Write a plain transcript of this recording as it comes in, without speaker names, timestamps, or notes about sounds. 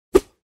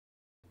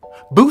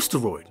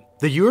Boosteroid,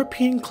 the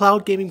European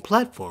cloud gaming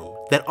platform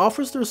that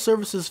offers their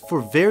services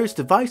for various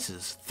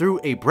devices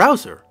through a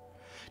browser,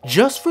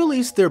 just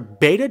released their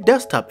beta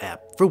desktop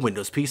app for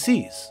Windows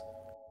PCs.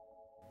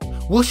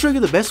 We'll show you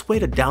the best way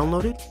to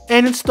download it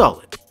and install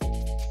it.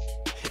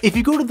 If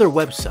you go to their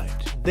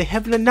website, they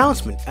have an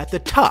announcement at the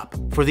top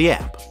for the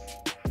app.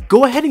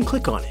 Go ahead and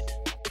click on it.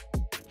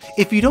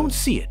 If you don't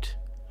see it,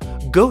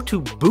 go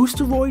to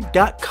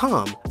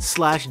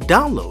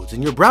boosteroid.com/downloads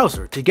in your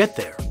browser to get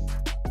there.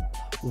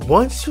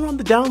 Once you're on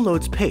the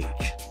downloads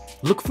page,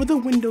 look for the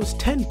Windows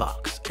 10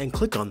 box and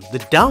click on the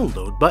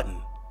download button.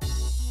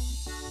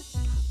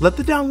 Let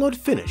the download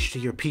finish to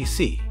your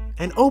PC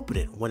and open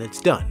it when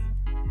it's done.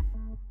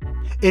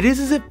 It is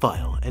a zip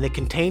file and it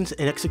contains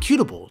an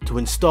executable to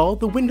install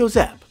the Windows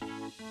app.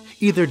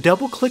 Either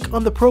double click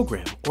on the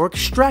program or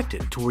extract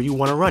it to where you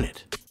want to run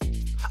it.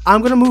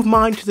 I'm going to move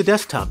mine to the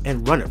desktop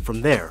and run it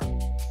from there.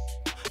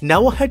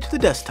 Now we'll head to the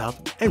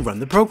desktop and run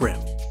the program.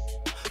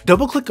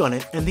 Double click on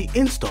it and the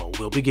install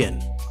will begin.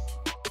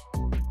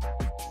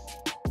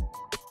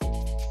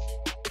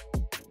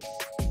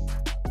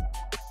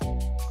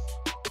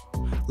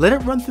 Let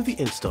it run through the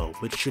install,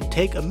 which should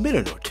take a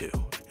minute or two,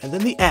 and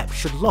then the app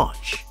should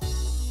launch.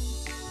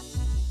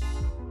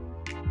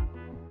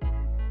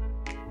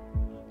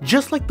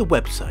 Just like the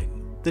website,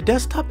 the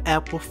desktop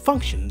app will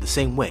function the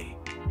same way.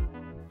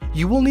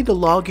 You will need to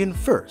log in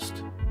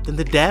first, then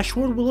the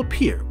dashboard will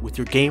appear with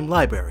your game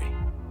library.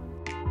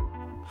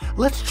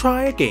 Let's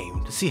try a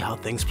game to see how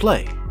things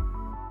play.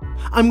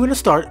 I'm going to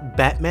start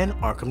Batman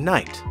Arkham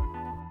Knight.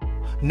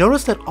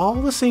 Notice that all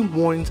the same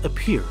warnings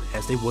appear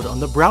as they would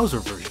on the browser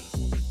version.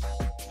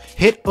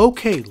 Hit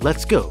OK,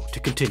 let's go to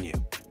continue.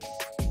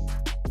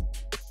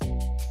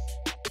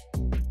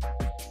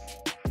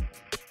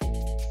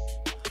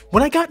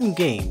 When I got in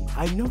game,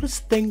 I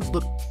noticed things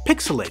looked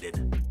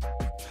pixelated.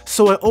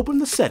 So I opened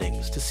the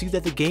settings to see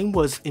that the game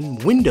was in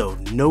window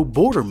no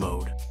border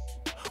mode.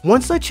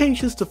 Once I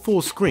changed this to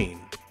full screen,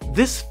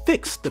 this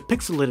fixed the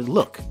pixelated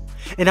look,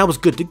 and I was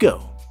good to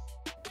go.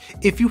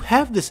 If you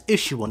have this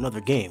issue on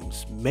other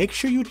games, make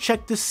sure you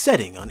check this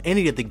setting on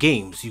any of the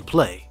games you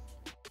play.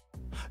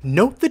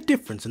 Note the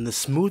difference in the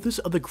smoothness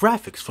of the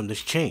graphics from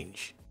this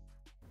change.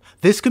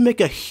 This could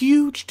make a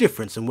huge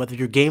difference in whether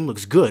your game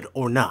looks good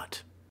or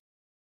not.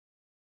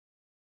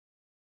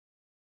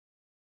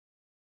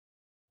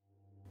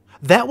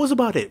 That was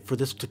about it for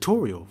this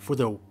tutorial for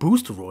the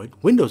Boosteroid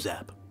Windows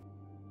app.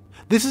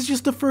 This is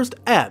just the first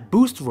app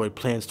Boosteroid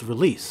plans to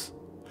release.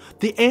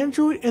 The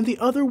Android and the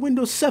other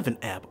Windows 7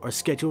 app are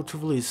scheduled to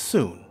release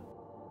soon.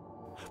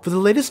 For the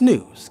latest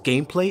news,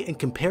 gameplay, and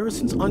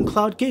comparisons on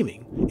cloud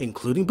gaming,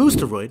 including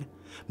Boosteroid,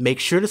 make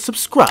sure to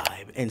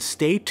subscribe and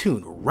stay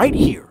tuned right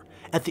here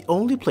at the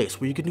only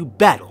place where you can do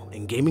battle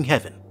in gaming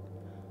heaven,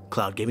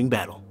 Cloud Gaming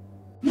Battle.